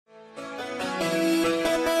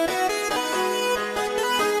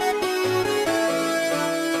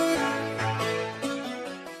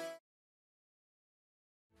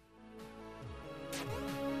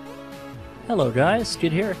Hello guys,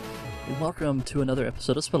 Skid here, and welcome to another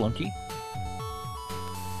episode of Spelunky.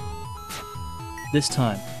 This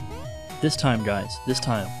time guys, this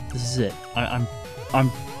is it.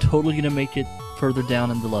 I'm totally gonna make it further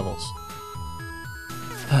down in the levels.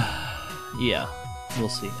 Yeah, we'll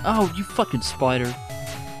see. Oh, you fucking spider.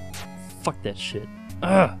 Fuck that shit.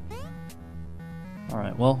 Ugh.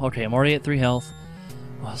 Alright, well, okay, I'm already at 3 health.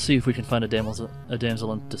 I'll see if we can find a damsel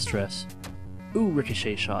in distress. Ooh,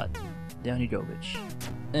 ricochet shot. Down you go, bitch.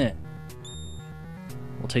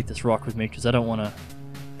 We'll take this rock with me, because I don't want to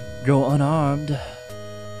go unarmed.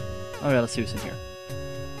 Alright, let's see what's in here.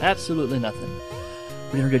 Absolutely nothing.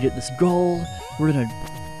 We're gonna go get this gold. We're gonna...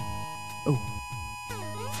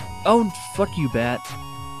 Oh, fuck you, bat.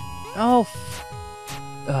 Oh,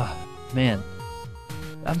 man.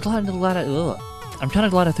 I'm kind of glad I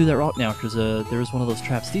threw that rock now, because there was one of those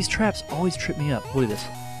traps. These traps always trip me up. Look at this.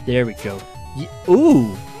 There we go.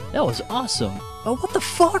 Ooh, that was awesome. Oh, what the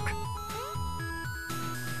fuck?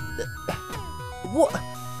 What?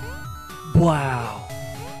 Wow.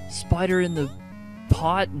 Spider in the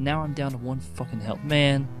pot, and now I'm down to 1 fucking health.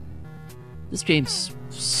 Man, this game's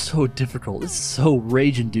so difficult. This is so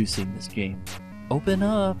rage-inducing, this game. Open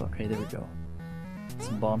up. Okay, there we go.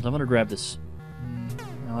 Some bombs. I'm gonna grab this.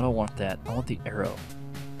 No, I don't want that. I want the arrow.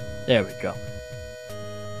 There we go.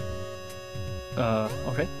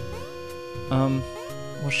 Okay.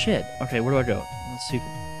 Well, shit. Okay, where do I go? Let's see. Okay.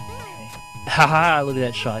 Haha, look at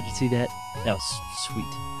that shot. Did you see that? That was sweet.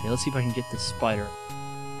 Okay, let's see if I can get this spider.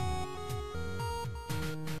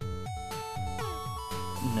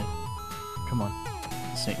 No. Come on.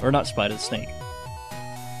 The snake. Or not spider, the snake.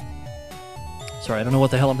 Sorry, I don't know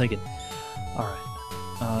what the hell I'm thinking. Alright.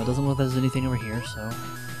 Doesn't look like there's anything over here, so...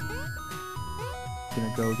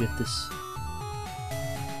 Gonna go get this...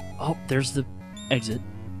 Oh, there's the exit.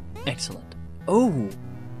 Excellent. Oh!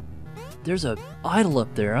 There's a idol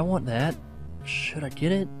up there. I want that. Should I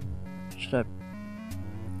get it? Should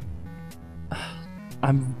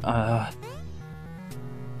I...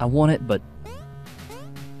 I want it, but...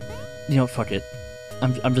 You know, fuck it.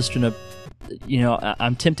 I'm just gonna... You know,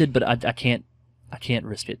 I'm tempted, but I can't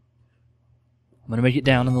risk it. I'm gonna make it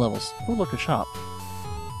down in the levels. Oh, look, a shop.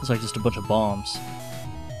 Looks like just a bunch of bombs.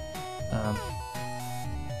 Yeah,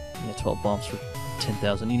 12 bombs for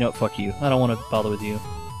 10,000. You know what, fuck you. I don't want to bother with you.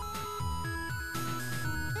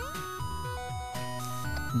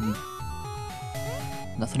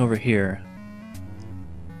 Nothing over here.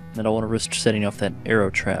 I don't want to risk setting off that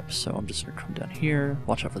arrow trap, so I'm just gonna come down here.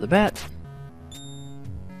 Watch out for the bat.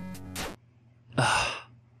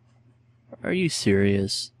 Are you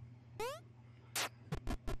serious?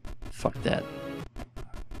 Fuck that.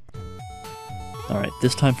 Alright,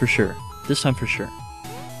 this time for sure. This time for sure.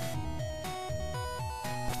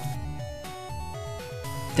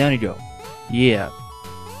 Down you go. Yeah.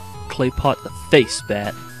 Clay pot the face,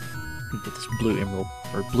 bat. Get this blue emerald.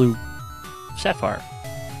 Or blue sapphire.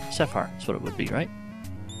 Sapphire, that's what it would be, right?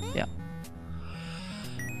 Yeah.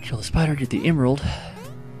 Kill the spider, get the emerald.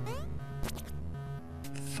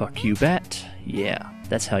 Fuck you, bat. Yeah,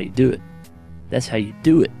 that's how you do it. That's how you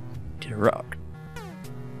do it. Get a rock.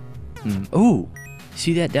 Ooh!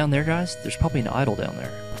 See that down there, guys? There's probably an idol down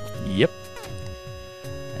there. Yep.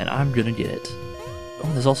 And I'm gonna get it. Oh,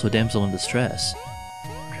 there's also a damsel in distress.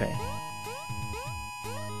 Okay.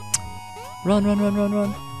 Run, run, run, run,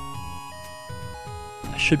 run.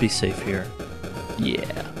 I should be safe here.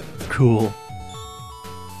 Yeah. Cool.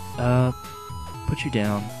 Put you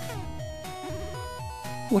down.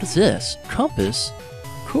 What is this? Compass?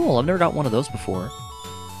 Cool, I've never got one of those before.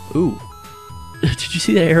 Ooh. Did you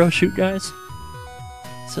see that arrow shoot, guys?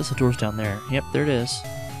 It says the door's down there. Yep, there it is.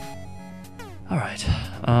 Alright.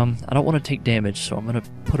 I don't want to take damage, so I'm going to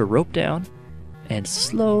put a rope down and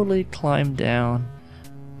slowly climb down.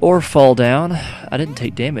 Or fall down. I didn't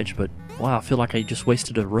take damage, but wow, I feel like I just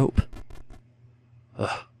wasted a rope.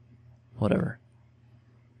 Ugh. Whatever.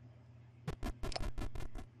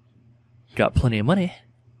 Got plenty of money.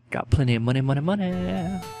 Got plenty of money, money,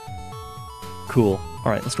 money. Cool.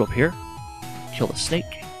 Alright, let's go up here. Kill the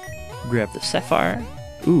snake. Grab the sapphire.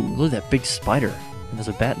 Ooh, look at that big spider. And there's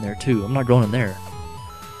a bat in there too. I'm not going in there.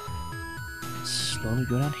 Slowly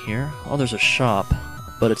go down here. Oh, there's a shop.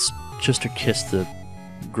 But it's just to kiss the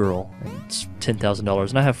girl. And it's $10,000.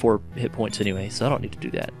 And I have 4 hit points anyway, so I don't need to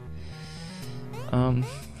do that.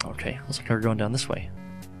 Okay. Looks like we're going down this way.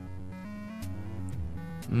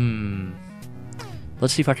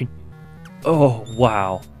 Let's see if I can... Oh,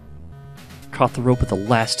 wow. Caught the rope at the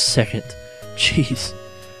last second. Jeez.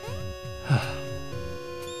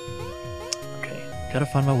 Okay, gotta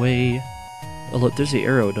find my way. Oh look, there's the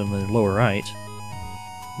arrow down in the lower right.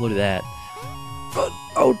 Look at that. Run!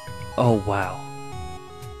 Oh! Oh, wow.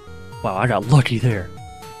 Wow, I got lucky there.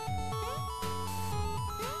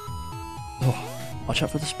 Oh, watch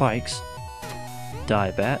out for the spikes.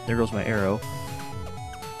 Die, bat. There goes my arrow.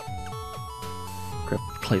 Grab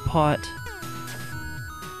clay pot.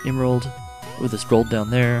 Emerald. Ooh, there's gold down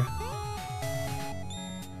there.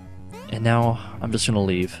 And now I'm just gonna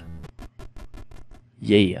leave.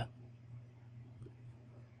 Yeah.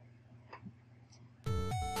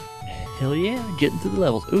 Hell yeah, getting through the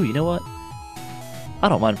levels. Ooh, you know what? I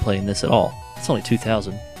don't mind playing this at all. It's only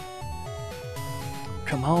 2,000.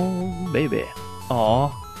 Come on, baby. Aw.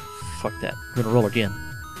 Fuck that. I'm gonna roll again.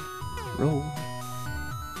 Roll.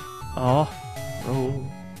 Aw. Roll.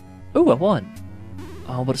 Ooh, I won.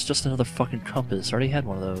 Oh, but it's just another fucking compass. I already had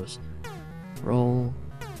one of those. Roll.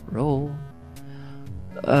 Roll.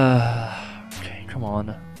 Okay, come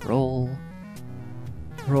on. Roll.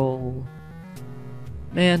 Roll.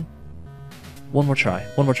 Man. One more try.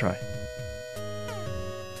 One more try.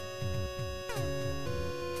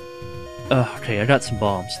 Okay, I got some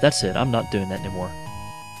bombs. That's it. I'm not doing that anymore.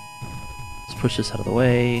 Let's push this out of the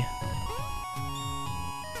way.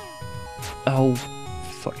 Oh,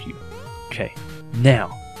 fuck you. Okay,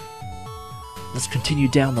 now. Let's continue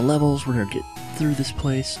down the levels. We're gonna get through this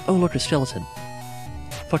place. Oh, look, a skeleton.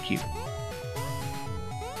 Fuck you.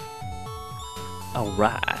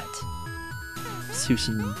 Alright.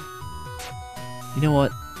 Susan. You know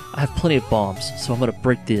what? I have plenty of bombs, so I'm gonna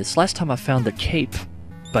break this. Last time I found the cape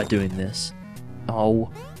by doing this. Oh.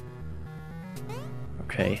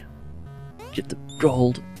 Okay. Get the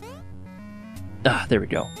gold. Ah, there we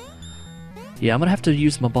go. Yeah, I'm gonna have to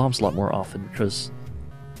use my bombs a lot more often because...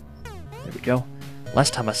 There we go.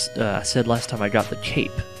 Last time I said last time I got the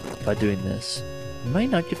cape by doing this. Might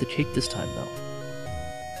not get the cape this time though.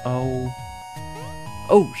 Oh.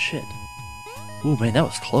 Oh shit. Ooh man, that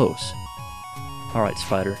was close. Alright,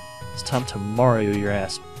 Spider. It's time to Mario your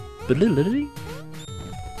ass.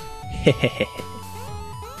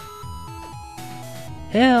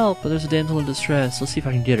 Help! There's a damsel in distress. Let's see if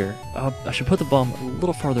I can get her. I should put the bomb a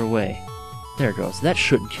little farther away. There it goes. That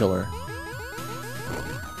shouldn't kill her.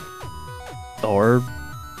 Or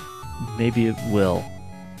maybe it will.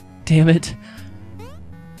 Damn it.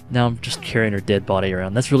 Now I'm just carrying her dead body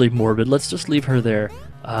around. That's really morbid. Let's just leave her there.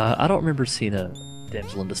 I don't remember seeing a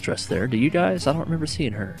damsel in distress there. Do you guys? I don't remember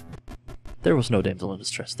seeing her. There was no damsel in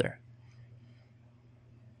distress there.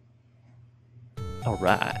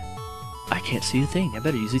 Alright. I can't see a thing. I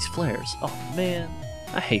better use these flares. Oh man.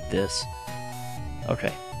 I hate this.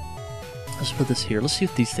 Okay. Let's put this here. Let's see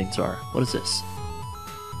what these things are. What is this?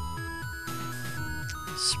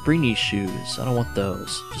 Springy shoes. I don't want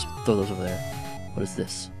those. Just throw those over there. What is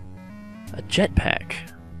this? A jetpack.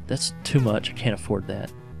 That's too much. I can't afford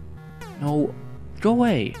that. No. Go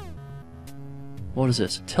away. What is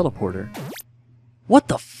this? Teleporter. What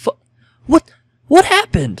the fu- What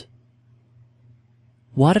happened?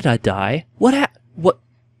 Why did I die? What?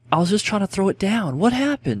 I was just trying to throw it down. What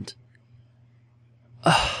happened?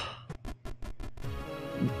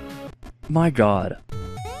 My god.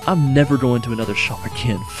 I'm never going to another shop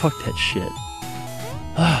again. Fuck that shit.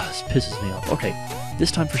 This pisses me off. Okay,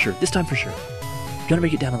 this time for sure. This time for sure. Gotta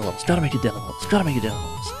make it down to the levels. Gotta make it down to the levels. Gotta make it down to the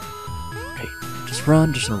levels. Okay, just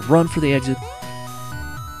run. Just gonna run for the exit.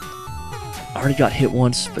 I already got hit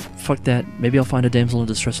once, but fuck that. Maybe I'll find a damsel in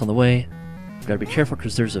distress on the way. Gotta be careful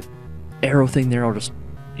because there's a arrow thing there. I'll just,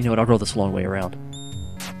 you know what? I'll go this long way around.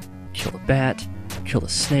 Kill the bat. Kill the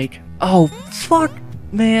snake. Oh fuck,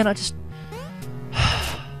 man! I just.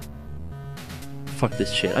 Fuck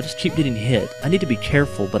this shit. I just keep getting hit. I need to be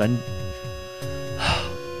careful, but I'm...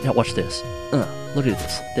 Now watch this. Look at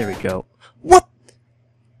this. There we go. What?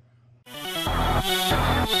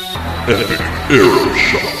 Epic arrow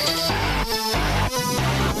shot.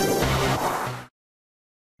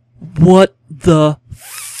 What the